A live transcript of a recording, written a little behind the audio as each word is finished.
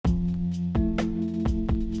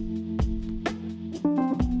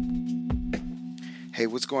Hey,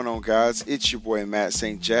 what's going on, guys? It's your boy Matt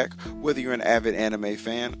St. Jack. Whether you're an avid anime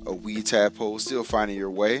fan, a wee tadpole still finding your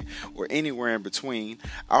way, or anywhere in between,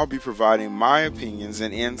 I'll be providing my opinions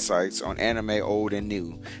and insights on anime old and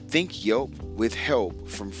new. Think Yelp with help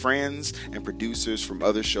from friends and producers from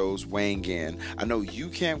other shows weighing in. I know you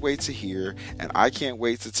can't wait to hear, and I can't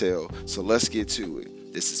wait to tell, so let's get to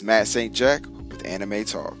it. This is Matt St. Jack with Anime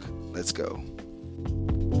Talk. Let's go.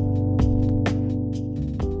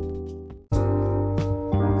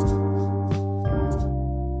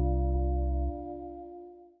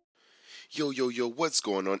 Yo, what's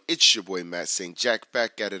going on? It's your boy Matt St. Jack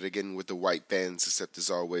back at it again with the white vans, except as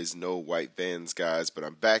always, no white vans, guys. But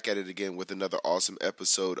I'm back at it again with another awesome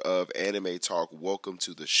episode of Anime Talk. Welcome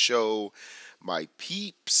to the show, my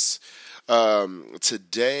peeps.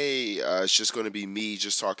 Today, it's just going to be me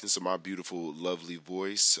just talking to my beautiful, lovely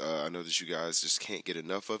voice. I know that you guys just can't get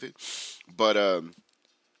enough of it. But,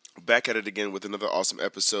 back at it again with another awesome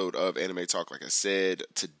episode of Anime Talk. Like I said,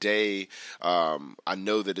 today, I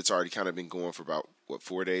know that it's already kind of been going for about,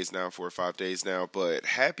 4 or 5 days now, but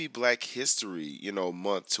happy Black History,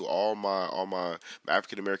 month to all my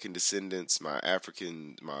African American descendants, my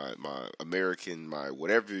African, my American, my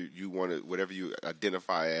whatever you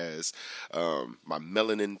identify as, my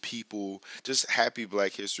melanin people. Just happy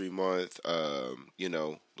Black History Month.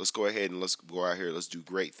 Let's go ahead and let's go out here. Let's do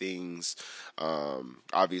great things.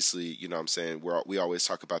 Obviously, what I'm saying, we always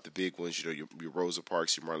talk about the big ones, your Rosa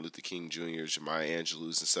Parks, your Martin Luther King Jr.'s, your Maya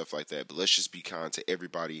Angelou's and stuff like that. But let's just be kind to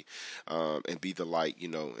everybody, and be the light,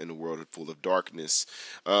 in a world full of darkness.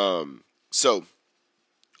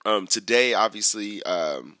 Today, obviously,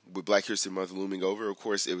 with Black History Month looming over, of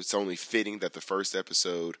course, it was only fitting that the first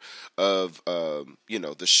episode of,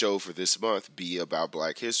 the show for this month be about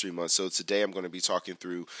Black History Month. So today I'm going to be talking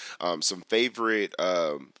through some favorite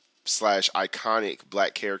slash iconic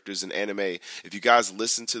Black characters in anime. If you guys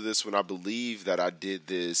listened to this when I believe that I did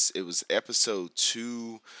this, it was episode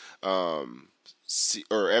 2,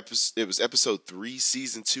 it was episode 3,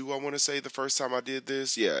 season 2, I want to say, the first time I did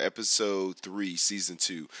this. Yeah, episode 3, season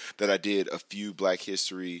 2, that I did a few Black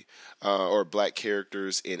history or Black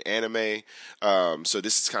characters in anime. So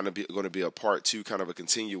this is kind of going to be a part 2, kind of a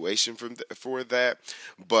continuation for that.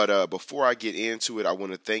 But before I get into it, I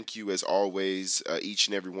want to thank you, as always, each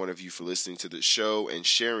and every one of you, for listening to the show and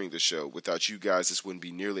sharing the show. Without you guys, this wouldn't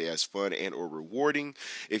be nearly as fun and or rewarding.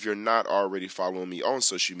 If you're not already following me on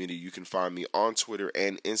social media, you can find me on Twitter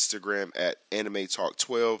and Instagram at Anime Talk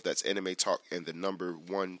 12. That's Anime Talk and the number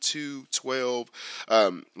 12.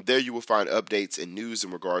 There you will find updates and news in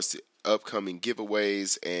regards to upcoming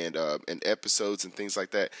giveaways and episodes and things like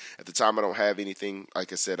that. At the time, I don't have anything.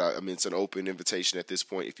 Like I said, it's an open invitation at this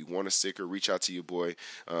point. If you want a sticker, reach out to your boy,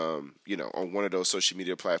 on one of those social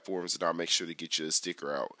media platforms, and I'll make sure to get you a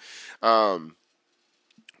sticker out.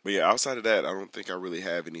 But yeah, outside of that, I don't think I really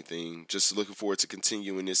have anything. Just looking forward to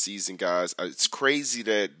continuing this season, guys. It's crazy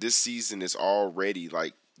that this season is already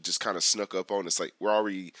just kind of snuck up on us. We're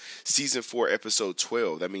already season 4, episode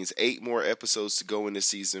 12. That means 8 more episodes to go in this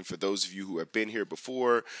season. For those of you who have been here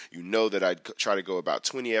before, you know that I try to go about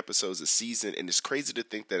 20 episodes a season, and it's crazy to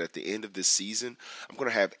think that at the end of this season, I'm going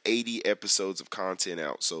to have 80 episodes of content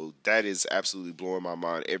out. So that is absolutely blowing my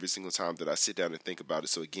mind every single time that I sit down and think about it.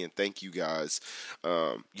 So again, thank you guys,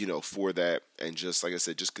 for that. And just like I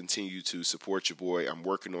said, just continue to support your boy. I'm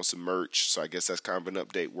working on some merch, so I guess that's kind of an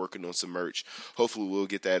update. Working on some merch. Hopefully we'll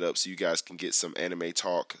get that up so you guys can get some Anime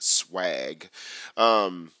Talk swag.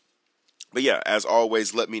 But yeah, as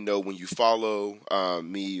always, let me know when you follow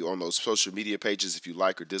me on those social media pages, if you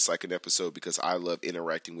like or dislike an episode, because I love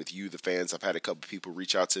interacting with you, the fans. I've had a couple people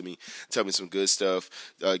reach out to me, tell me some good stuff,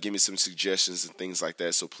 give me some suggestions and things like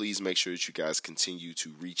that. So please make sure that you guys continue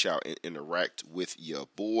to reach out and interact with your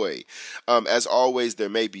boy. As always, there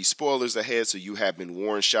may be spoilers ahead, so you have been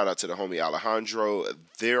warned. Shout out to the homie Alejandro.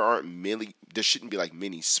 There shouldn't be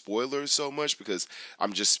many spoilers so much, because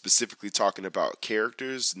I'm just specifically talking about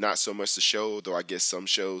characters, not so much the show, though I guess some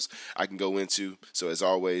shows I can go into. So as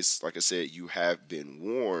always, like I said, you have been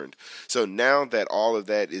warned. So now that all of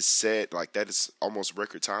that is said, that is almost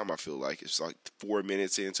record time. I feel like it's 4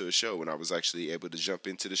 minutes into a show when I was actually able to jump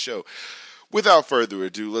into the show. Without further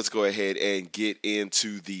ado, let's go ahead and get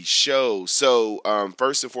into the show. So,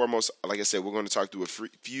 first and foremost, like I said, we're going to talk through a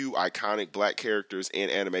few iconic Black characters in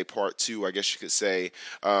anime. Part 2, I guess you could say.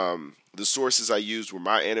 The sources I used were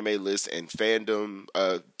my anime list and fandom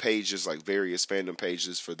pages, various fandom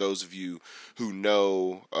pages. For those of you who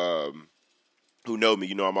know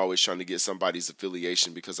me, I'm always trying to get somebody's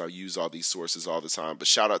affiliation, because I use all these sources all the time. But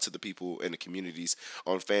shout out to the people in the communities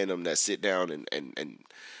on fandom that sit down and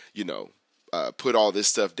put all this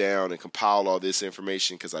stuff down and compile all this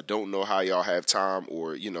information because I don't know how y'all have time,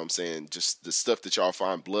 or what I'm saying, just the stuff that y'all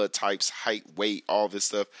find, blood types, height, weight, all this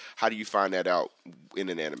stuff. How do you find that out in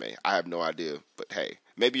an anime? I have no idea. But hey,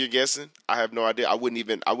 maybe you're guessing. I have no idea. I wouldn't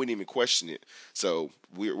even question it. So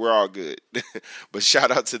we're all good. But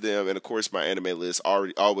shout out to them, and of course my anime list.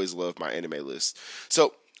 Always love my anime list.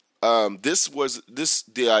 So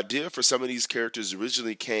the idea for some of these characters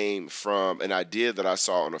originally came from an idea that I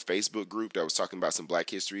saw on a Facebook group that was talking about some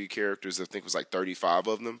Black History characters. I think it was like 35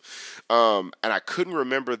 of them. And I couldn't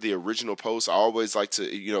remember the original post. I always like to,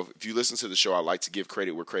 if you listen to the show, I like to give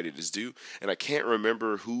credit where credit is due. And I can't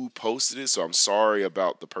remember who posted it, so I'm sorry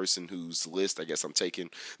about the person whose list I guess I'm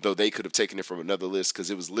taking, though they could have taken it from another list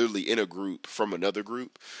because it was literally in a group from another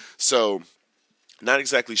group. So not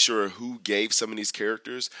exactly sure who gave some of these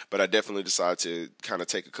characters, but I definitely decided to kind of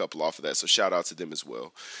take a couple off of that. So shout out to them as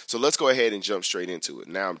well. So let's go ahead and jump straight into it.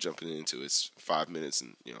 Now I'm jumping into it. It's 5 minutes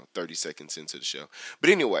and 30 seconds into the show.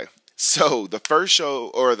 But anyway, so the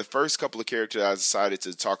first couple of characters I decided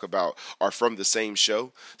to talk about are from the same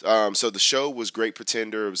show. So the show was Great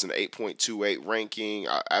Pretender. It was an 8.28 ranking.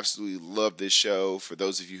 I absolutely love this show. For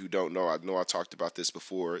those of you who don't know I talked about this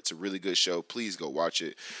before. It's a really good show. Please go watch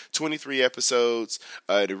it. 23 episodes.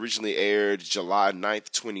 It originally aired July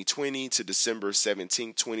 9th, 2020 to December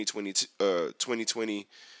 17th, 2020.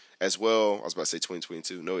 As well. I was about to say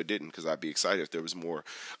 2022. No, it didn't, because I'd be excited if there was more.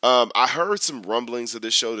 I heard some rumblings of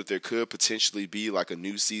this show that there could potentially be like a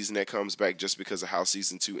new season that comes back just because of how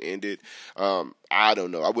season 2 ended. I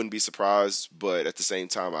don't know. I wouldn't be surprised, but at the same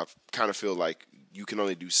time, I kind of feel like you can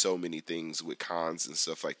only do so many things with cons and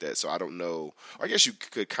stuff like that. So I don't know. I guess you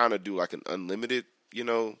could kind of do like an unlimited,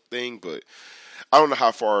 thing, but I don't know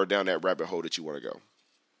how far down that rabbit hole that you want to go.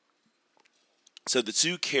 So the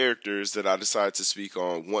two characters that I decided to speak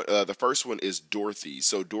on, the first one is Dorothy.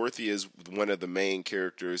 So Dorothy is one of the main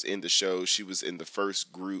characters in the show. She was in the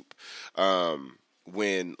first group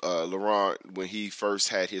when Laurent, when he first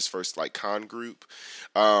had his first like con group.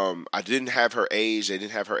 I didn't have her age. They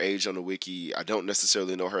didn't have her age on the wiki. I don't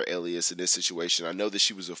necessarily know her alias in this situation. I know that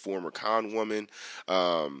she was a former con woman.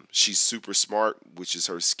 She's super smart, which is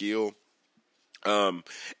her skill. And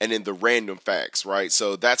then the random facts, right?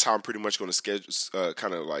 So that's how I'm pretty much going to schedule,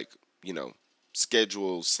 kind of like,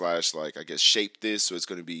 schedule / like, I guess, shape this. So it's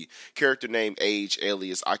going to be character name, age,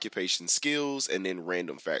 alias, occupation, skills, and then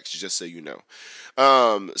random facts, just so you know.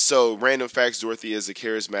 So random facts: Dorothy is a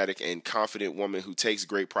charismatic and confident woman who takes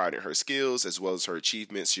great pride in her skills as well as her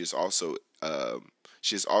achievements. She is also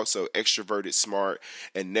extroverted, smart,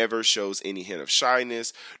 and never shows any hint of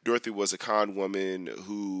shyness. Dorothy was a con woman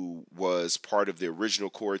who was part of the original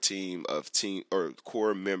core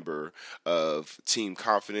member of Team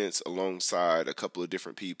Confidence alongside a couple of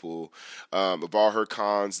different people. Of all her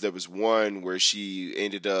cons, there was one where she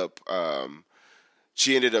ended up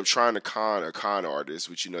trying to con a con artist,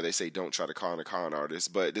 which, they say don't try to con a con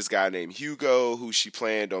artist. But this guy named Hugo, who she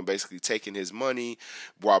planned on basically taking his money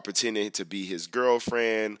while pretending to be his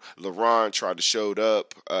girlfriend. Laurent tried to show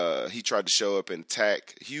up. He tried to show up and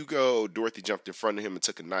attack Hugo. Dorothy jumped in front of him and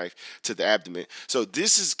took a knife to the abdomen. So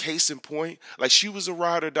this is case in point. Like, she was a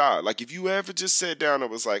ride or die. Like, if you ever just sat down and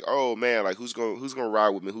was like, oh man, like who's gonna ride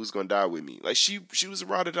with me? Who's gonna die with me? Like, she was a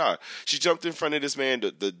ride or die. She jumped in front of this man.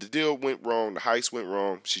 The deal went wrong. The heist went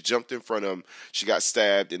wrong. She jumped in front of him. She got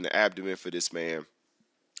stabbed in the abdomen for this man.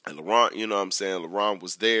 And Laurent, Laurent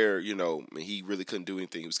was there, he really couldn't do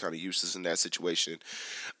anything. He was kind of useless in that situation.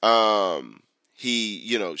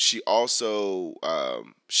 She also,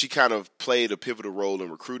 she kind of played a pivotal role in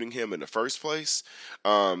recruiting him in the first place,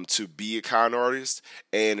 to be a con artist.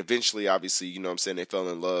 And eventually, obviously, they fell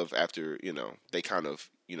in love after, they kind of,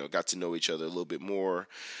 got to know each other a little bit more.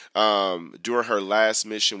 During her last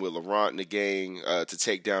mission with Laurent and the gang to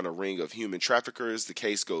take down a ring of human traffickers, the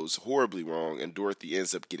case goes horribly wrong, and Dorothy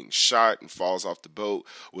ends up getting shot and falls off the boat,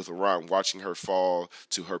 with Laurent watching her fall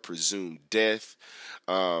to her presumed death.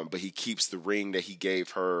 But he keeps the ring that he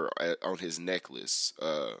gave her on his necklace,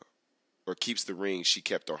 or keeps the ring she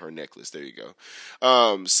kept on her necklace. There you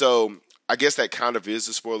go. So I guess that kind of is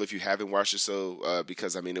a spoiler if you haven't watched it. So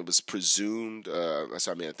because it was presumed.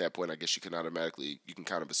 So at that point, I guess you can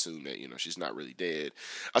kind of assume that she's not really dead.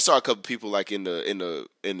 I saw a couple people like in the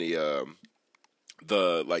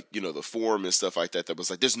the, like, the forum and stuff like that, that was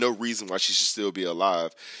like, there's no reason why she should still be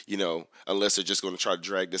alive, unless they're just going to try to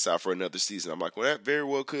drag this out for another season. I'm like, well, that very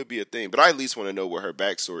well could be a thing, but I at least want to know what her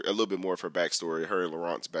backstory, a little bit more of her backstory, her and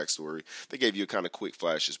Laurent's backstory. They gave you kind of quick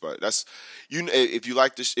flashes, but that's, if you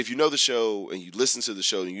like this, if you know the show and you listen to the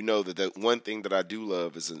show, and you know that that one thing that I do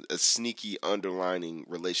love is a sneaky underlining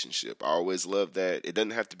relationship. I always love that. It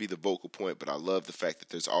doesn't have to be the vocal point, but I love the fact that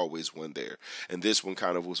there's always one there. And this one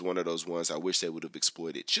kind of was one of those ones I wish they would have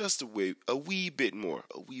exploited just a wee bit more,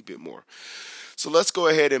 a wee bit more. So let's go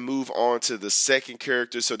ahead and move on to the second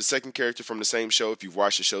character. So the second character from the same show, if you've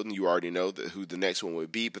watched the show, then you already know who the next one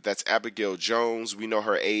would be. But that's Abigail Jones. We know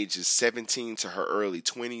her age is 17 to her early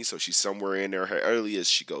 20s, so she's somewhere in there. Her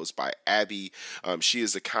earliest, she goes by Abby. She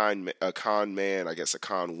is a con man, I guess a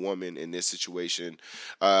con woman in this situation.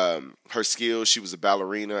 Her skills, she was a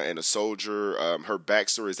ballerina and a soldier. Her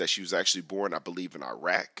backstory is that she was actually born, I believe, in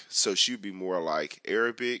Iraq, so she'd be more like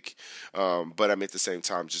Arabic. But at the same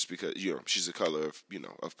time, just because she's a color of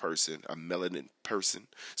of person, a melanin person.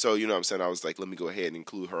 So what I'm saying, I was like, let me go ahead and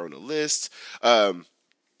include her on the list.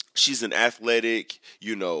 She's an athletic,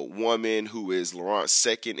 woman who is Laurent's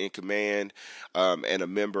second in command, and a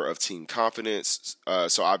member of Team Confidence.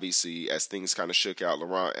 So obviously, as things kind of shook out,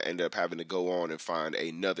 Laurent ended up having to go on and find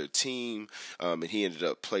another team, and he ended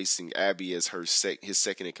up placing Abby as his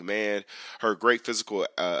second in command. Her great physical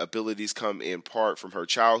abilities come in part from her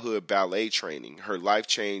childhood ballet training. Her life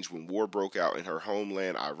changed when war broke out in her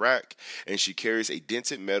homeland, Iraq, and she carries a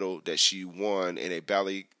dented medal that she won in a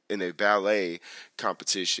ballet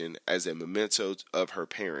competition as a memento of her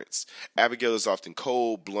parents. Abigail is often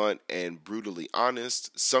cold, blunt, and brutally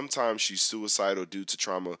honest. Sometimes she's suicidal due to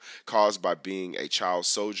trauma caused by being a child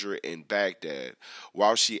soldier in Baghdad.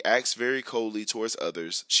 While she acts very coldly towards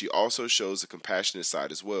others, she also shows a compassionate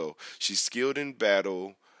side as well. She's skilled in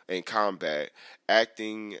battle and combat,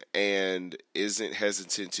 acting, and isn't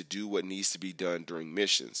hesitant to do what needs to be done during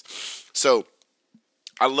missions. So,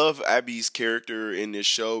 I love Abby's character in this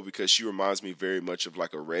show because she reminds me very much of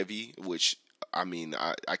like a Revy, which I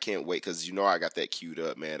can't wait because I got that queued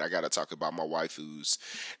up, man. I got to talk about my waifus,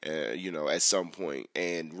 at some point,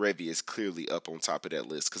 and Revy is clearly up on top of that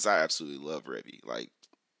list because I absolutely love Revy. Like,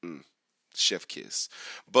 chef kiss.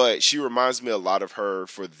 But she reminds me a lot of her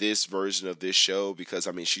for this version of this show because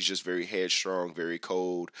she's just very headstrong, very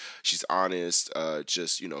cold. She's honest,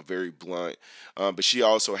 just very blunt. But she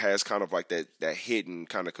also has kind of like that hidden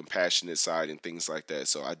kind of compassionate side and things like that.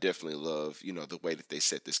 So I definitely love the way that they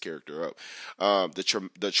set this character up.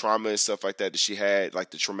 The trauma and stuff like that she had,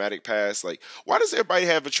 like the traumatic past. Like, why does everybody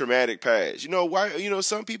have a traumatic past? Why?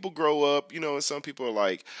 Some people grow up, and some people are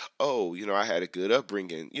like, oh, I had a good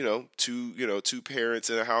upbringing. Two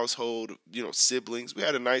parents in a household, siblings. We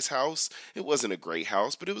had a nice house. It wasn't a great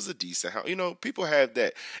house, but it was a decent house. People have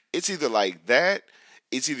that. It's either like that.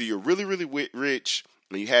 It's either you're really, really rich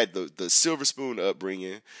and you had the silver spoon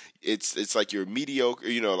upbringing. It's like you're mediocre,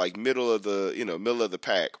 like middle of the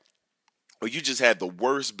pack. Or you just had the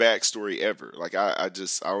worst backstory ever. Like I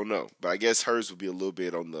don't know. But I guess hers would be a little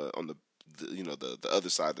bit on the the other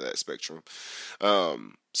side of that spectrum.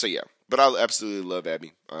 So yeah, but I absolutely love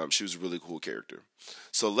Abby. She was a really cool character.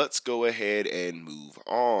 So let's go ahead and move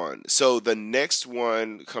on. So the next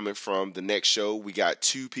one coming from the next show, we got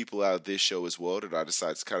two people out of this show as well that I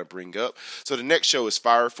decided to kind of bring up. So the next show is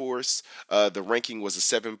Fire Force. The ranking was a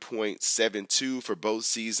 7.72 for both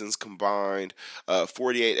seasons combined.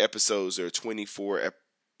 48 episodes or 24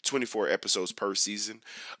 episodes per season.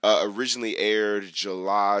 Originally aired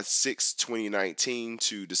July 6, 2019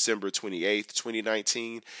 to December 28th,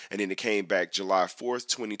 2019. And then it came back July 4th,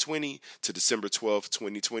 2020 to December 12th,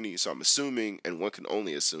 2020. So I'm assuming, and one can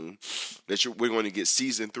only assume, that we're going to get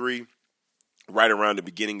season 3 right around the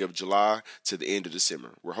beginning of July to the end of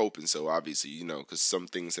December. We're hoping so, obviously, because some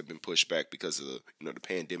things have been pushed back because of the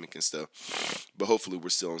pandemic and stuff. But hopefully we're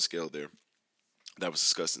still on scale there. That was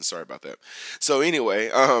disgusting. Sorry about that. So anyway,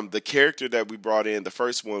 the character that we brought in, the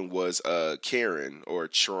first one was Karen or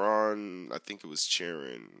Charon. I think it was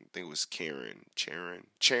Charon. I think it was Karen.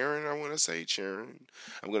 Charon. I want to say Charon.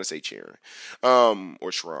 I'm gonna say Charon.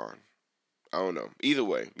 Or Charon. I don't know. Either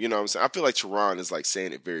way, what I'm saying? I feel like Charon is like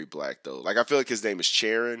saying it very black though. Like I feel like his name is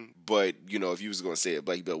Charon, but if you was gonna say it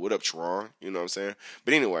black, you'd be like, what up, Charon? You know what I'm saying?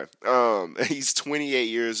 But anyway, he's 28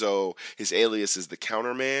 years old. His alias is the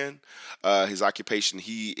Counterman. His occupation,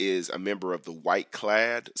 he is a member of the White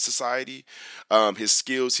Clad Society. His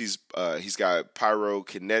skills, he's got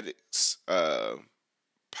pyrokinetics,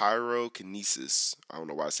 pyrokinesis. I don't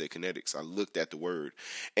know why I say kinetics. I looked at the word.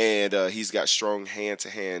 And he's got strong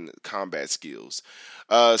hand-to-hand combat skills.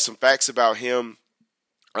 Some facts about him.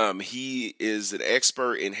 He is an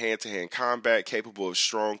expert in hand-to-hand combat, capable of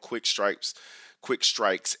strong, quick strikes,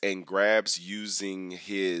 and grabs using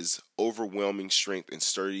his overwhelming strength and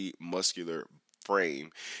sturdy muscular frame.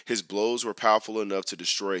 His blows were powerful enough to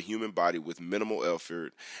destroy a human body with minimal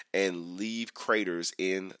effort and leave craters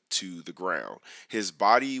into the ground. His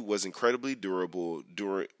body was incredibly durable,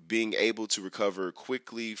 being able to recover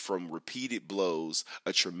quickly from repeated blows,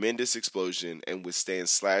 a tremendous explosion, and withstand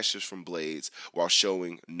slashes from blades while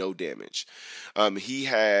showing no damage. He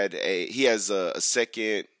has a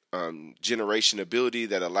second generation ability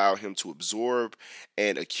that allow him to absorb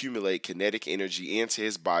and accumulate kinetic energy into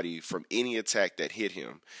his body from any attack that hit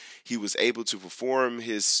him. He was able to transform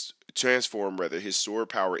his stored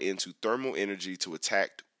power into thermal energy to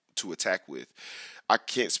attack with. I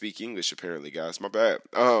can't speak English apparently, guys. My bad.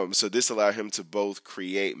 So this allowed him to both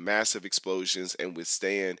create massive explosions and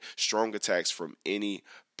withstand strong attacks from any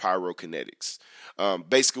pyrokinetics.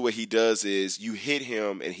 Basically, what he does is you hit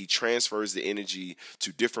him and he transfers the energy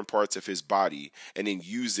to different parts of his body and then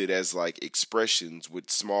use it as like expressions with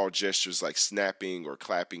small gestures like snapping or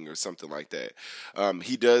clapping or something like that.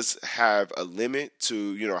 He does have a limit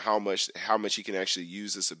to how much he can actually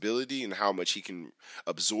use this ability and how much he can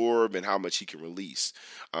absorb and how much he can release.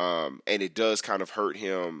 And it does kind of hurt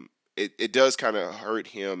him. It does kind of hurt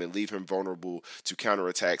him and leave him vulnerable to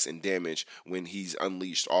counterattacks and damage when he's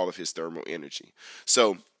unleashed all of his thermal energy.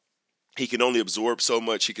 So he can only absorb so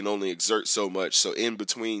much, he can only exert so much. So in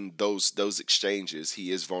between those exchanges,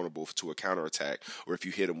 he is vulnerable to a counterattack, or if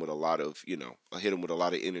you hit him with a lot of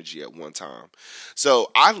energy at one time. So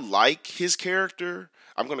I like his character.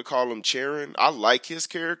 I'm gonna call him Charon. I like his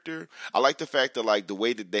character. I like the fact that like the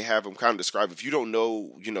way that they have him kind of described. If you don't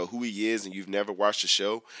know, who he is and you've never watched the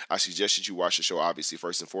show, I suggest that you watch the show, obviously,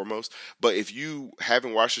 first and foremost. But if you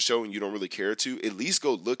haven't watched the show and you don't really care to, at least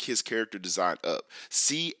go look his character design up.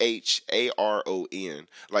 Charon.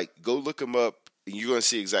 Like, go look him up and you're gonna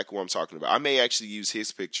see exactly what I'm talking about. I may actually use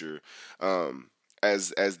his picture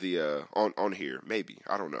as the on here, maybe,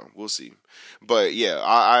 I don't know, we'll see. But yeah,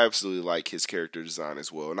 I absolutely like his character design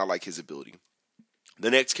as well, and I like his ability.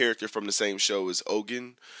 The next character from the same show is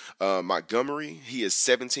Ogun Montgomery. He is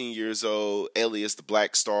 17 years old, alias the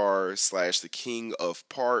Black Star / the King of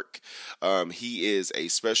Park. He is a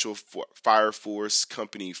special Fire Force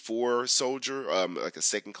Company 4 soldier, like a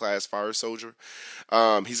second class fire soldier.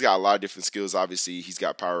 He's got a lot of different skills. Obviously, he's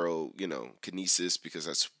got kinesis, because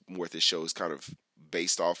that's what this show is kind of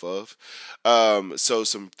based off of. So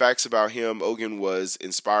some facts about him: Ogun was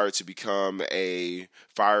inspired to become a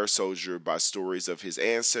fire soldier by stories of his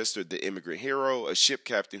ancestor, the immigrant hero, a ship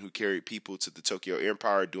captain who carried people to the Tokyo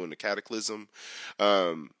Empire during the Cataclysm.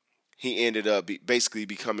 He ended up basically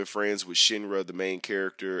becoming friends with Shinra, the main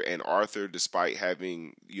character, and Arthur, despite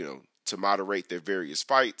having, to moderate their various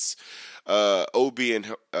fights. Obi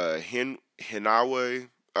and Hinawe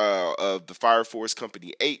of the Fire Force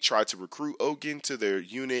Company 8 tried to recruit Ogun to their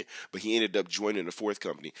unit, but he ended up joining the 4th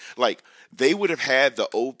Company. Like, they would have had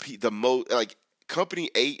Company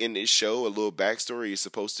 8 in this show, a little backstory, is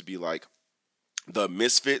supposed to be like the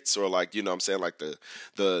misfits, or like, I'm saying, like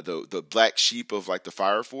the black sheep of like the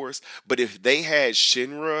Fire Force. But if they had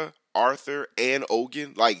Shinra, Arthur, and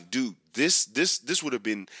Ogun, like, dude, this would have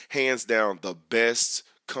been hands down the best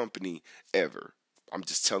company ever. I'm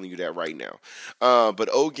just telling you that right now. But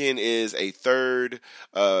Ogun is a third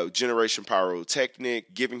generation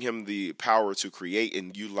pyrotechnic, giving him the power to create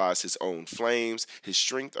and utilize his own flames. His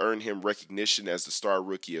strength earned him recognition as the star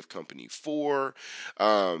rookie of Company 4.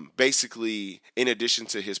 Basically, in addition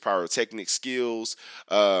to his pyrotechnic skills,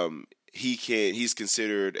 he's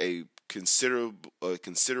considered a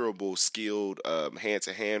considerable skilled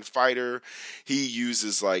hand-to-hand fighter. He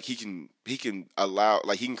uses he can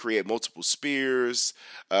create multiple spears.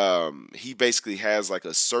 He basically has like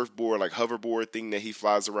a surfboard, like hoverboard thing that he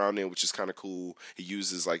flies around in, which is kind of cool. He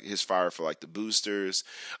uses like his fire for like the boosters.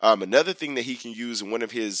 Another thing that he can use in one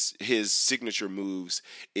of his signature moves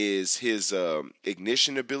is his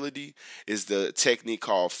ignition ability, is the technique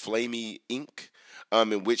called Flamey Ink.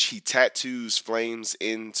 In which he tattoos flames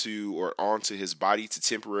into or onto his body to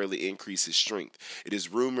temporarily increase his strength. It is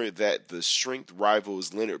rumored that the strength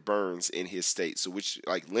rivals Leonard Burns in his state. So, which,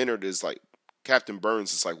 like, Leonard is like, Captain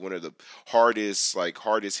Burns is like one of the hardest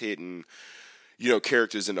hitting,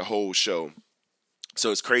 characters in the whole show.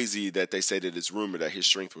 So it's crazy that they say that it's rumored that his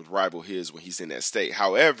strength would rival his when he's in that state.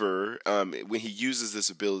 However, when he uses this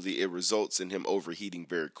ability, it results in him overheating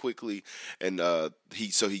very quickly, and he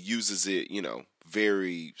uses it,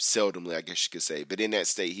 very seldomly, I guess you could say. But in that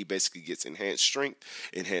state, he basically gets enhanced strength,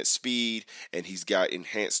 enhanced speed, and he's got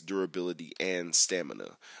enhanced durability and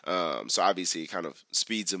stamina. So obviously, it kind of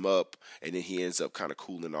speeds him up, and then he ends up kind of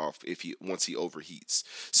cooling off once he overheats.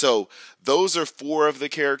 So those are four of the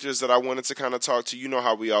characters that I wanted to kind of talk to. You know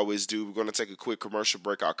how we always do. We're going to take a quick commercial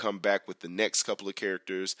break. I'll come back with the next couple of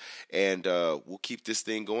characters, and we'll keep this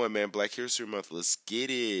thing going, man. Black History Month. Let's get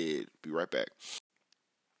it. Be right back.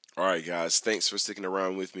 All right, guys. Thanks for sticking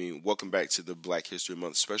around with me. Welcome back to the Black History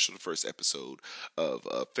Month special, the first episode of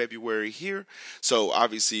February here. So,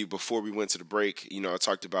 obviously, before we went to the break, I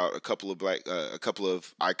talked about a couple of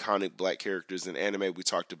iconic black characters in anime. We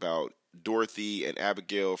talked about Dorothy and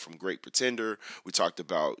Abigail from Great Pretender. We talked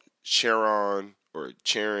about Charon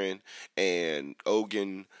and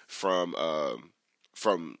Ogun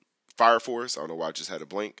from Fire Force. I don't know why I just had a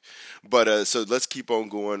blank. But so let's keep on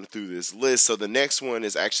going through this list. So the next one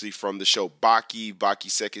is actually from the show Baki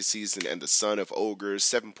second season and the Son of Ogres,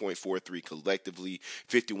 7.43 collectively,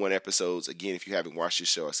 51 episodes. Again, if you haven't watched this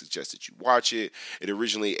show, I suggest that you watch it. It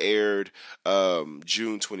originally aired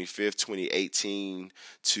June 25th, 2018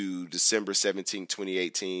 to December 17th,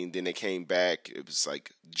 2018. Then it came back. It was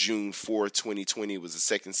like June 4th, 2020 was the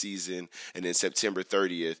second season, and then September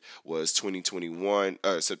 30th was 2021.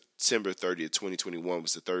 September 30th, 2021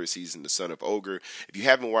 was the third season, The Son of Ogre. If you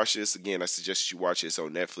haven't watched this, again, I suggest you watch it. It's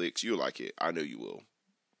on Netflix. You'll like it. I know you will,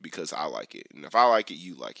 because I like it. And if I like it,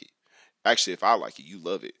 you like it. Actually, if I like it, you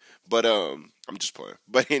love it. But I'm just playing.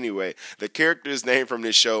 But anyway, the character's name from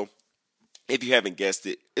this show, if you haven't guessed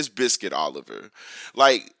it, is Biscuit Oliver.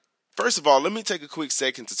 Like, first of all, let me take a quick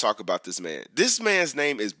second to talk about this man. This man's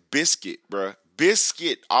name is Biscuit, bruh.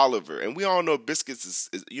 Biscuit Oliver. And we all know biscuits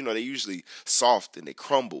is they usually soft and they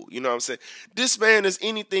crumble. You know what I'm saying? This man is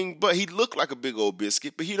anything but. He looked like a big old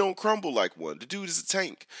biscuit, but he don't crumble like one. The dude is a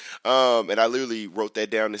tank. And I literally wrote that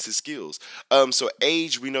down as his skills. So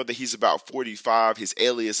age, we know that he's about 45. His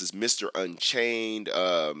alias is Mr. Unchained.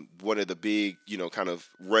 One of the big, kind of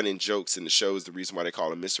running jokes in the show is the reason why they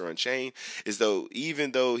call him Mr. Unchained is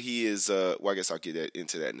even though he is, I guess I'll get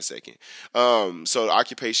into that in a second. So the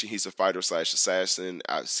occupation, he's a fighter / assassin.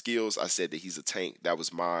 Skills, I said that he's a tank. That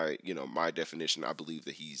was my definition. I believe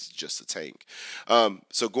that he's just a tank.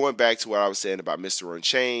 So going back to what I was saying about Mr.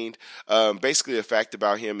 Unchained, basically a fact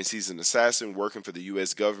about him is he's an assassin working for the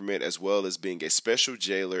U.S. government as well as being a special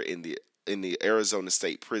jailer in the Arizona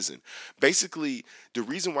State Prison. Basically, the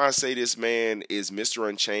reason why I say this man is Mr.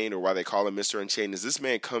 Unchained, or why they call him Mr. Unchained, is this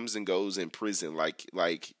man comes and goes in prison like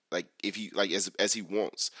if he as he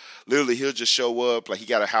wants. Literally, he'll just show up. Like, he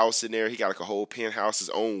got a house in there. He got like a whole penthouse, his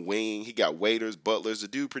own wing. He got waiters, butlers. The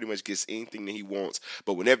dude pretty much gets anything that he wants.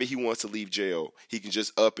 But whenever he wants to leave jail, he can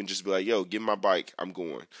just up and just be like, "Yo, give me my bike. I'm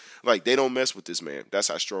going." Like, they don't mess with this man. That's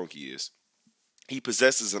how strong he is. He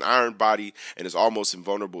possesses an iron body and is almost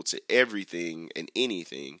invulnerable to everything and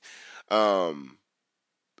anything.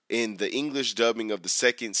 In the English dubbing of the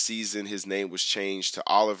second season, his name was changed to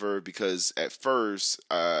Oliver because at first,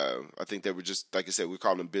 I think they were just, like I said, we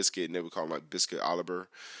called him Biscuit, and they would call him like Biscuit Oliver.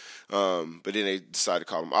 But then they decided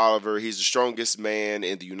to call him Oliver. He's the strongest man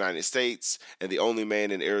in the United States and the only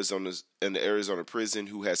man in the Arizona prison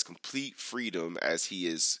who has complete freedom, as he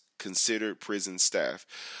is considered prison staff.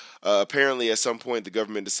 Apparently, at some point, the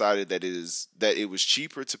government decided that it was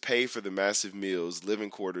cheaper to pay for the massive meals,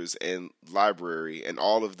 living quarters, and library, and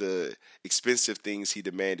all of the expensive things he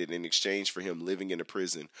demanded in exchange for him living in a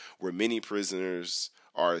prison where many prisoners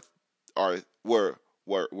are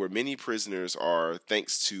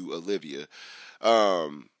thanks to Olivia.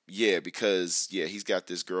 Because he's got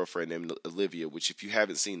this girlfriend named Olivia, which, if you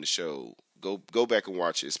haven't seen the show, go back and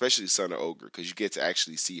watch it, especially Son of Ogre, because you get to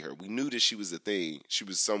actually see her. We knew that she was a thing, she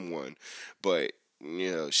was someone, but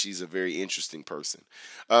she's a very interesting person.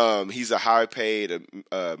 He's a high-paid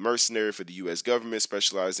mercenary for the U.S. government,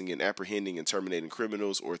 specializing in apprehending and terminating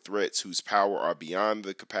criminals or threats whose power are beyond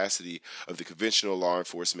the capacity of the conventional law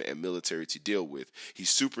enforcement and military to deal with. He's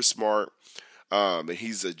super smart. And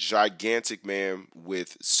he's a gigantic man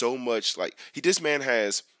with so much, this man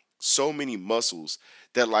has so many muscles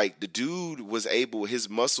that, like, the dude was able, his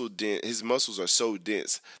muscles are so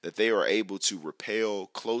dense that they are able to repel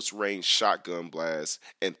close range shotgun blasts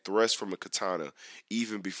and thrust from a katana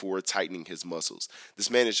even before tightening his muscles. This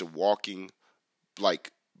man is a walking,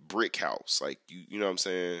 like, brick house. Like, you know what I'm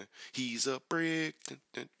saying? He's a brick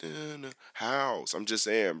house. I'm just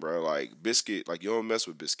saying, bro. Like, Biscuit, like, you don't mess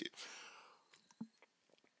with Biscuit.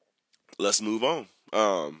 Let's move on.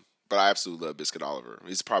 But I absolutely love Biscuit Oliver.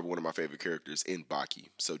 He's probably one of my favorite characters in Baki.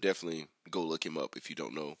 So definitely go look him up if you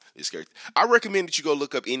don't know this character. I recommend that you go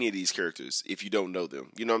look up any of these characters if you don't know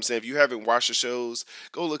them. You know what I'm saying? If you haven't watched the shows,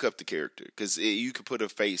 go look up the character because you can put a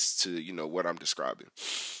face to, what I'm describing.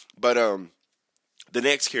 But the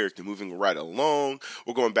next character, moving right along,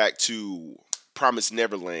 we're going back to Promised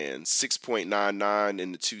Neverland, 6.99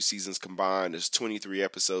 in the 2 seasons combined. There's 23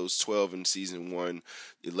 episodes, 12 in season 1,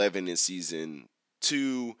 11 in season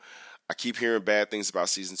 2. I keep hearing bad things about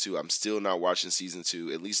season 2. I'm still not watching season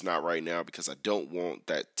 2, at least not right now, because I don't want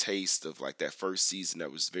that taste of like that first season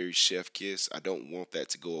that was very chef kiss. I don't want that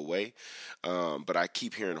to go away. But I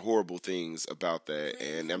keep hearing horrible things about that,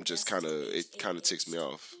 and it kind of ticks me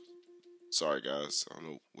off. Sorry, guys. I don't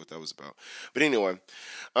know what that was about. But anyway,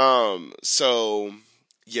 so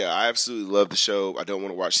yeah, I absolutely love the show. I don't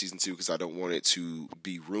want to watch season 2 because I don't want it to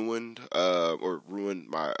be ruined or ruin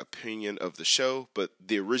my opinion of the show. But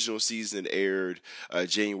the original season aired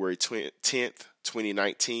January 10th,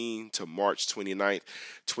 2019 to March 29th,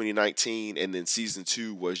 2019. And then season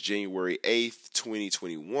 2 was January 8th,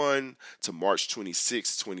 2021 to March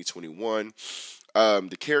 26th, 2021.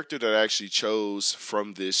 The character that I actually chose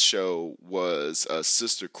from this show was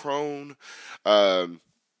Sister Crone,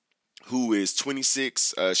 who is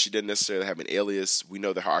 26. She doesn't necessarily have an alias. We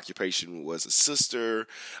know that her occupation was a sister.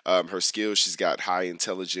 Her skills, she's got high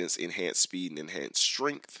intelligence, enhanced speed, and enhanced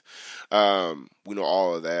strength. We know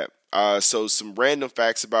all of that. So some random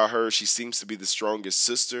facts about her. She seems to be the strongest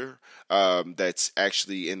sister that's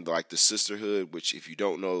actually in like the sisterhood, which if you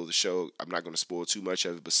don't know the show, I'm not going to spoil too much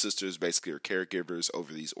of it, but sisters basically are caregivers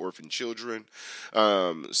over these orphan children.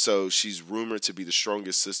 So she's rumored to be the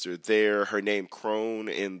strongest sister there. Her name Crone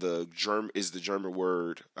in the is the German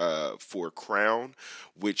word for crown,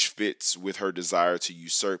 which fits with her desire to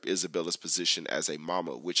usurp Isabella's position as a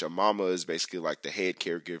mama, which a mama is basically like the head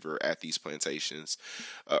caregiver at these plantations,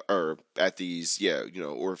 or at these,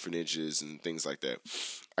 orphanages and things like that.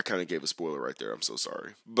 I kind of gave a spoiler right there. I'm so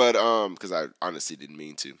sorry. But, because I honestly didn't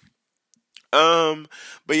mean to.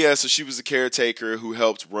 But yeah, so she was a caretaker who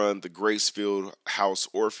helped run the Gracefield House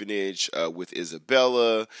Orphanage with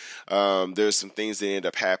Isabella. There's some things that end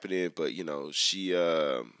up happening, but she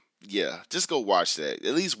just go watch that.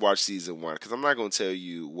 At least watch season 1, because I'm not going to tell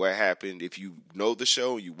you what happened. If you know the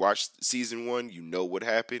show, you watched season 1, you know what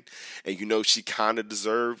happened, and she kind of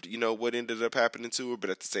deserved, what ended up happening to her.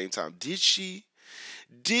 But at the same time, did she?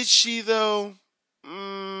 Did she though?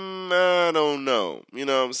 I don't know. You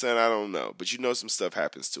know what I'm saying? I don't know. But some stuff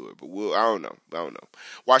happens to her. But I don't know.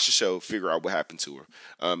 Watch the show, figure out what happened to her.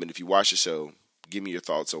 And if you watch the show, give me your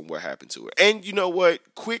thoughts on what happened to her. And you know what?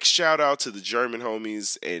 Quick shout out to the German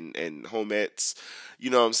homies and homettes. You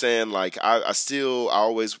know what I'm saying? Like, I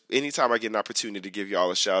always, anytime I get an opportunity to give y'all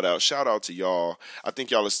a shout out to y'all. I think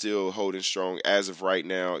y'all are still holding strong as of right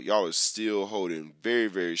now. Y'all are still holding very,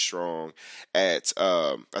 very strong at,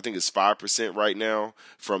 I think it's 5% right now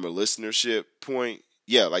from a listenership point.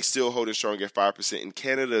 Yeah, like still holding strong at 5%. And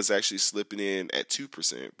Canada is actually slipping in at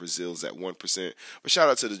 2%. Brazil's at 1%. But shout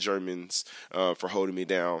out to the Germans for holding me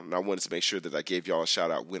down. And I wanted to make sure that I gave y'all a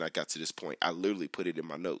shout out when I got to this point. I literally put it in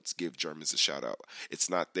my notes. Give Germans a shout out. It's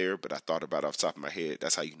not there, but I thought about it off the top of my head.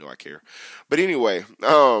 That's how you know I care. But anyway,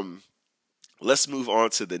 let's move on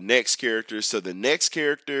to the next character. So the next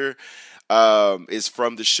character is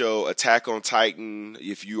from the show Attack on Titan.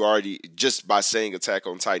 If you already, just by saying Attack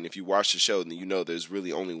on Titan, if you watch the show, then there's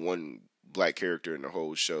really only one black character in the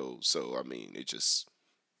whole show. So, I mean, it just,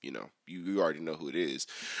 you already know who it is.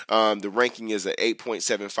 The ranking is at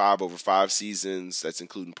 8.75 over 5 seasons. That's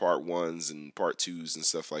including part 1s and part 2s and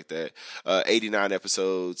stuff like that. 89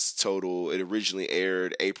 episodes total. It originally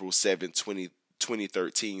aired April 7th,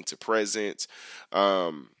 2013 to present.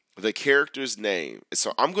 The character's name.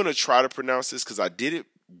 So I'm going to try to pronounce this because I did it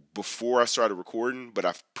before I started recording, but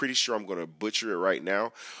I'm pretty sure I'm going to butcher it right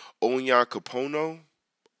now. Onyakopono.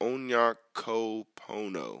 I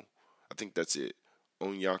think that's it.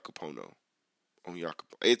 Onyakopono.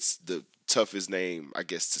 It's the toughest name, I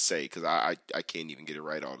guess, to say because I can't even get it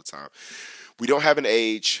right all the time. We don't have an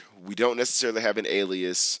age. We don't necessarily have an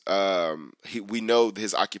alias. We know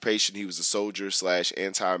his occupation. He was a soldier /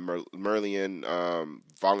 anti-Merlian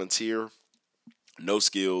volunteer. No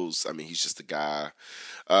skills. I mean, he's just a guy.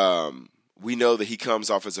 We know that he comes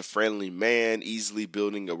off as a friendly man, easily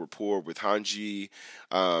building a rapport with Hanji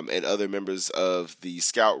and other members of the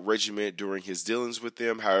scout regiment during his dealings with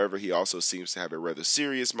them. However, he also seems to have a rather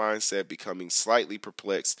serious mindset, becoming slightly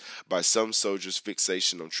perplexed by some soldiers'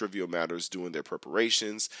 fixation on trivial matters during their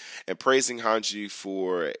preparations, and praising Hanji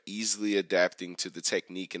for easily adapting to the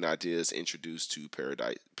technique and ideas introduced to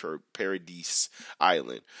Paradise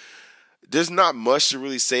Island. There's not much to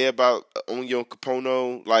really say about Onyo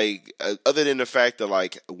Kapono, like other than the fact that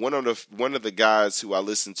like one of the guys who I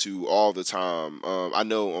listen to all the time, I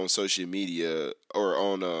know on social media or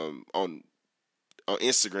on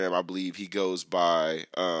Instagram, I believe he goes by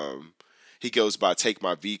Take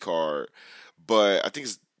My V Card, but I think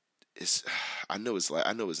it's I know his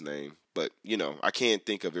name, but I can't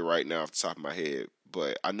think of it right now off the top of my head.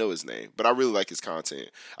 But I know his name. But I really like his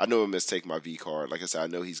content. I know him as Take My V Card. Like I said, I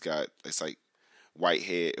know he's got it's like white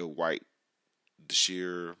head or white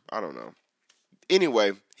sheer. I don't know.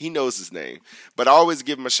 Anyway, he knows his name. But I always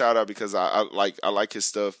give him a shout out because I like his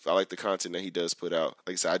stuff. I like the content that he does put out.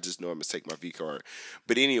 Like I said, I just know him as Take My V Card.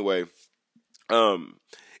 But anyway,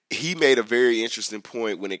 he made a very interesting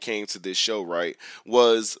point when it came to this show, right?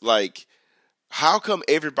 Was like, how come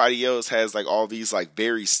everybody else has like all these like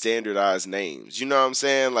very standardized names? You know what I'm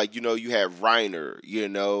saying? Like, you have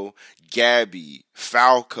Reiner, Gabby,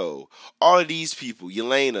 Falco, all of these people,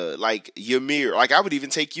 Yelena, like Ymir. Like, I would even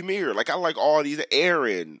take Ymir. Like, I like all these,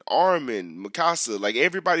 Aaron, Armin, Mikasa. Like,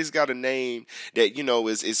 everybody's got a name that,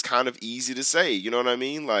 is kind of easy to say. You know what I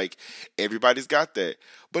mean? Like, everybody's got that.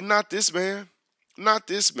 But not this man. Not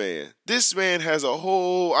this man. This man has a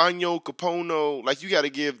whole Anyo Capono. Like, you got to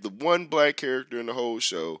give the one black character in the whole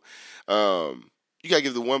show.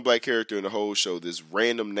 This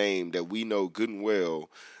random name that we know good and well.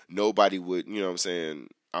 Nobody would, you know what I'm saying?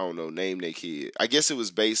 I don't know, name their kid. I guess it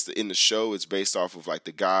was based in the show. It's based off of like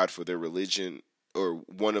the god for their religion or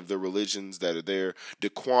one of the religions that are there.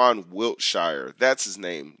 Daquan Wiltshire. That's his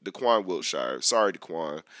name. Daquan Wiltshire. Sorry,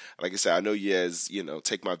 Daquan. Like I said, I know you as,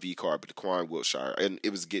 Take My V Card, but Daquan Wiltshire. And it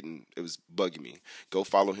was bugging me. Go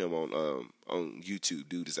follow him on YouTube.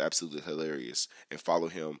 Dude is absolutely hilarious. And follow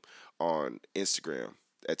him on Instagram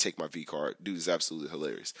at Take My V Card. Dude is absolutely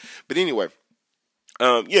hilarious. But anyway,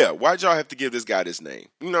 why'd y'all have to give this guy this name?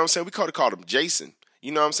 You know what I'm saying? We could have called him Jason.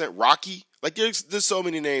 You know what I'm saying? Rocky. Like, there's so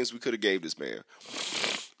many names we could have gave this man.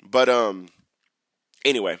 But,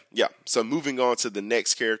 anyway, yeah. So moving on to the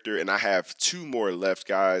next character, and I have two more left,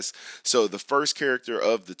 guys. So the first character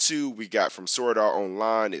of the two we got from Sword Art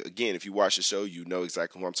Online. Again, if you watch the show, you know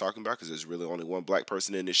exactly who I'm talking about because there's really only one black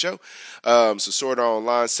person in this show. So Sword Art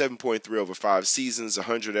Online, 7.3 over 5 seasons,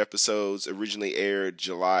 100 episodes. Originally aired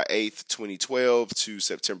July 8th, 2012 to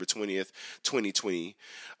September 20th, 2020.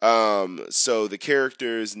 So the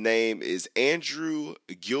character's name is Andrew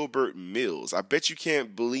Gilbert Mills. I bet you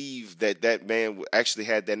can't believe that man actually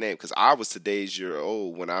had that name because I was today's year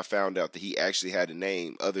old when I found out that he actually had a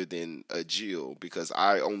name other than a Jill because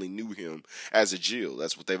I only knew him as a Jill.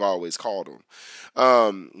 That's what they've always called him.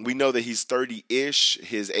 We know that he's 30-ish.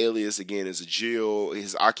 His alias, again, is a Jill.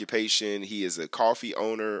 His occupation, he is a coffee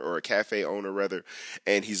owner or a cafe owner, rather,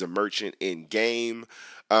 and he's a merchant in game.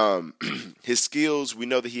 His skills, we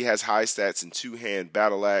know that he has high stats in two-hand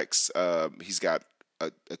battle axe. He's got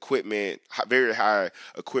equipment, very high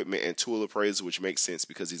equipment and tool appraisal, which makes sense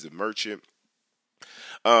because he's a merchant.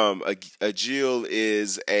 A Jill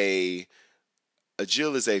is a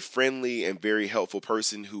friendly and very helpful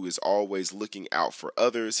person who is always looking out for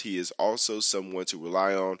others. He is also someone to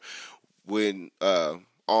rely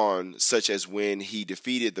on such as when he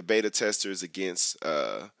defeated the beta testers against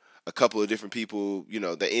a couple of different people,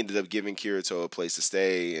 that ended up giving Kirito a place to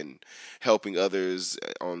stay and helping others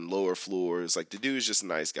on lower floors. Like, the dude is just a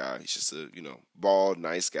nice guy. He's just a, bald,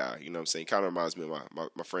 nice guy. You know what I'm saying? Kind of reminds me of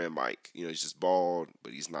my friend Mike. He's just bald,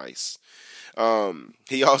 but he's nice.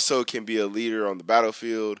 He also can be a leader on the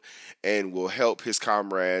battlefield and will help his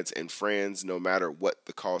comrades and friends no matter what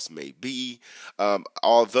the cost may be.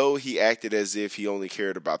 Although he acted as if he only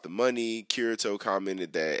cared about the money, Kirito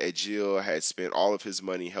commented that Egil had spent all of his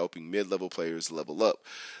money helping mid-level players level up.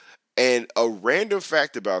 And a random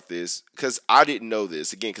fact about this, because I didn't know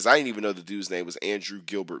this, again, because I didn't even know the dude's name was Andrew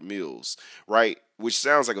Gilbert Mills, right? Which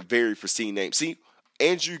sounds like a very pristine name. See,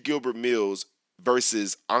 Andrew Gilbert Mills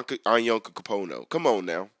versus Anyonka Kapono. Come on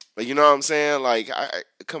now. Like, you know what I'm saying? Like,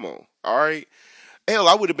 come on. All right. Hell,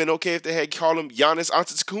 I would have been okay if they had called him Giannis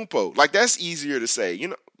Antetokounmpo. Like, that's easier to say.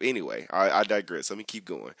 Anyway, I digress. Let me keep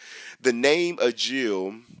going. The name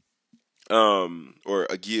Agil, or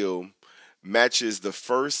Agil, matches the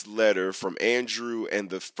first letter from Andrew and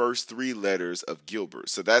the first three letters of Gilbert.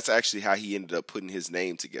 So that's actually how he ended up putting his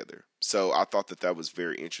name together. So I thought that was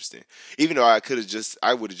very interesting. Even though I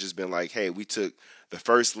would have just been like, hey, we took the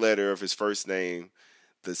first letter of his first name,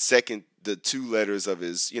 the two letters of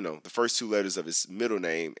his, the first two letters of his middle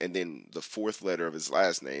name, and then the fourth letter of his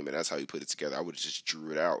last name, and that's how he put it together. I would have just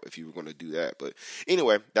drew it out if you were going to do that. But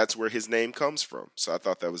anyway, that's where his name comes from. So I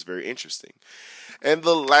thought that was very interesting. And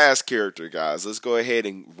the last character, guys, let's go ahead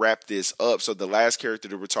and wrap this up. So the last character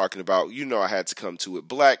that we're talking about, I had to come to it.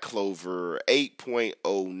 Black Clover,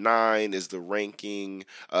 8.09 is the ranking,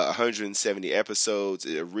 170 episodes.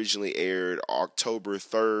 It originally aired October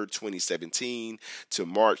 3rd, 2017 to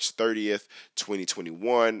March 30th,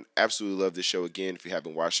 2021. Absolutely love this show. Again, if you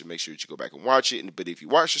haven't watched it, make sure that you go back and watch it. But if you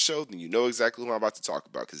watch the show, then you know exactly who I'm about to talk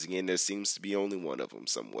about, because again, there seems to be only one of them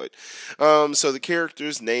somewhat. So the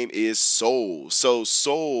character's name is Soul. So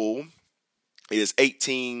Soul is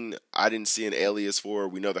 18. I didn't see an alias for her.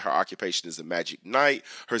 We know that her occupation is a magic knight.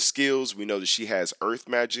 Her skills, we know that she has earth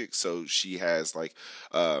magic. So she has like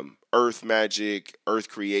earth magic, earth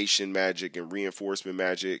creation magic, and reinforcement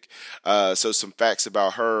magic. So some facts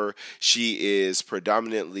about her. She is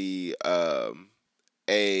predominantly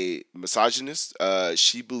a misogynist.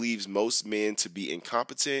 She believes most men to be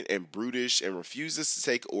incompetent and brutish and refuses to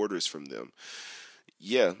take orders from them.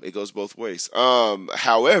 Yeah, it goes both ways.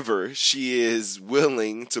 However, she is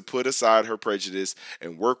willing to put aside her prejudice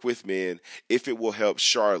and work with men if it will help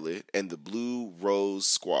Charlotte and the Blue Rose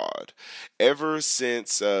Squad. Ever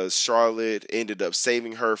since Charlotte ended up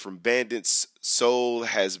saving her from bandits, Soul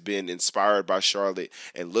has been inspired by Charlotte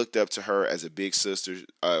and looked up to her as a big sister.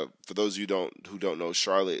 For those of you who don't know,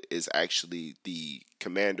 Charlotte is actually the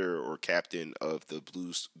commander or captain of the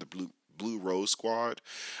Blue Rose Squad.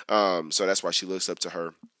 So that's why she looks up to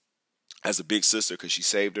her as a big sister, because she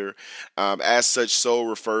saved her. As such, Soul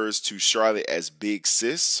refers to Charlotte as Big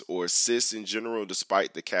Sis or Sis in general,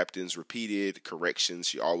 despite the captain's repeated corrections.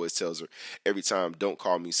 She always tells her every time, don't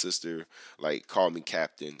call me sister, like call me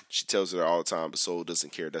captain. She tells her that all the time, but Soul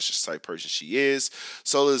doesn't care. That's just the type of person she is.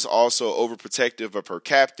 Soul is also overprotective of her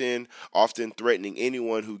captain, often threatening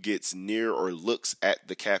anyone who gets near or looks at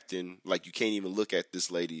the captain. Like, you can't even look at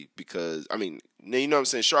this lady because, you know what I'm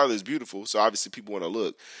saying? Charlotte is beautiful, so obviously people want to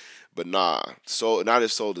look. But nah, not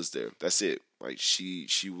if Soul is there. That's it. Like, she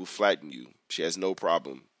will flatten you. She has no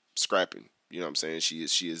problem scrapping. You know what I'm saying?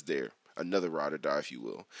 She is there. Another ride or die, if you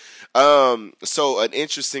will. So an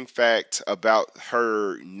interesting fact about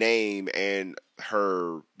her name and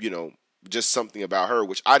her, just something about her,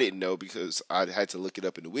 which I didn't know because I had to look it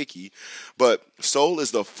up in the wiki. But Soul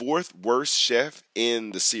is the fourth worst chef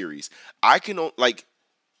in the series.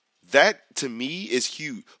 That to me is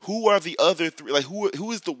huge. Who are the other three? Like,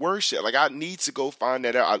 who is the worst chef? Like, I need to go find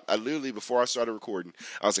that out. I literally, before I started recording,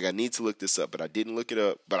 I was like, I need to look this up, but I didn't look it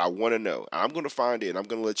up. But I want to know. I'm going to find it, and I'm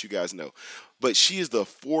going to let you guys know. But she is the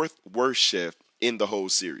fourth worst chef in the whole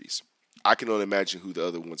series. I can only imagine who the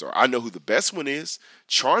other ones are. I know who the best one is.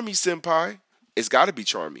 Charmy Senpai. It's got to be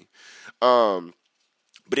Charmy.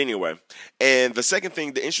 But anyway, and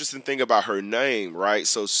the interesting thing about her name, right?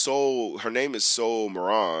 So Soul, her name is Soul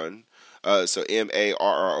Maron. So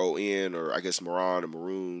Marron, or I guess Maron or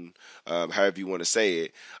Maroon, however you want to say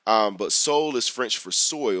it. But Soul is French for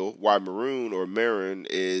soil, while Maroon or Marin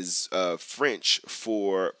is French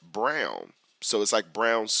for brown. So it's like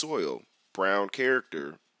brown soil, brown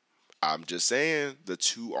character. I'm just saying the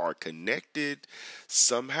two are connected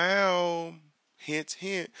somehow. Hint,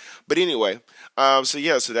 hint. But anyway, so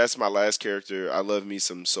that's my last character. I love me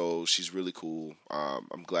some Soul. She's really cool.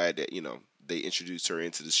 I'm glad that, they introduced her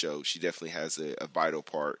into the show. She definitely has a vital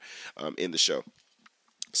part in the show.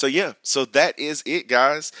 So that is it,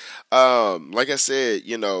 guys. Like I said,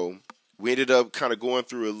 we ended up kind of going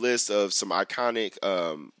through a list of some iconic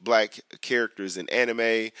black characters in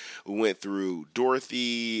anime. We went through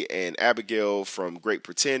Dorothy and Abigail from Great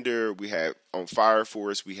Pretender. We had on Fire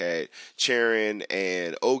Force, we had Charon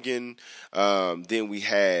and Ogun. Then we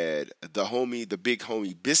had the big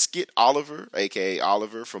homie Biscuit Oliver, aka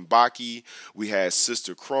Oliver from Baki. We had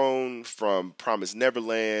Sister Crone from Promised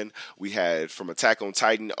Neverland. We had from Attack on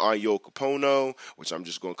Titan Anyo Capono, which I'm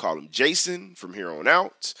just going to call him Jason from here on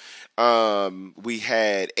out. We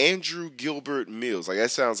had Andrew Gilbert Mills. Like,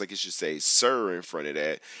 that sounds like it should say Sir in front of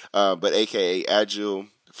that. But aka Agile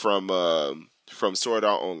from Sword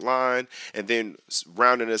Art Online. And then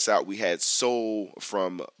rounding us out, we had Soul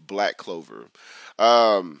from Black Clover.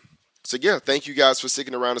 Thank you guys for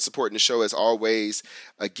sticking around and supporting the show as always.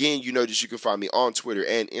 Again, you know that you can find me on Twitter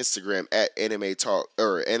and Instagram at Anime Talk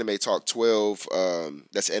or Anime Talk 12.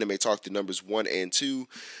 That's Anime Talk, the numbers 1 and 2.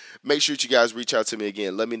 Make sure that you guys reach out to me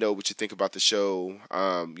again. Let me know what you think about the show.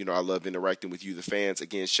 I love interacting with you, the fans.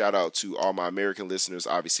 Again, shout out to all my American listeners,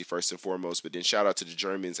 obviously, first and foremost, but then shout out to the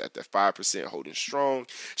Germans at the 5% holding strong.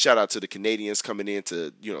 Shout out to the Canadians coming in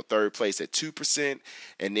to, third place at 2%.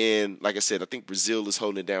 And then, like I said, I think Brazil is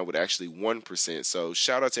holding it down with actually 1%. So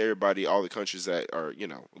shout out to everybody, all the countries that are,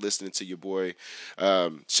 listening to your boy.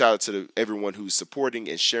 Shout out to everyone who's supporting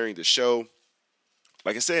and sharing the show.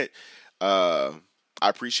 Like I said, I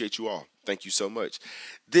appreciate you all. Thank you so much.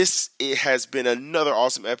 It has been another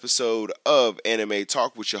awesome episode of Anime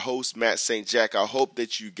Talk with your host, Matt St. Jack. I hope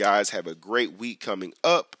that you guys have a great week coming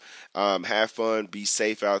up. Have fun. Be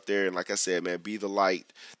safe out there. And like I said, man, be the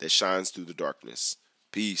light that shines through the darkness.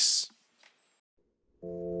 Peace.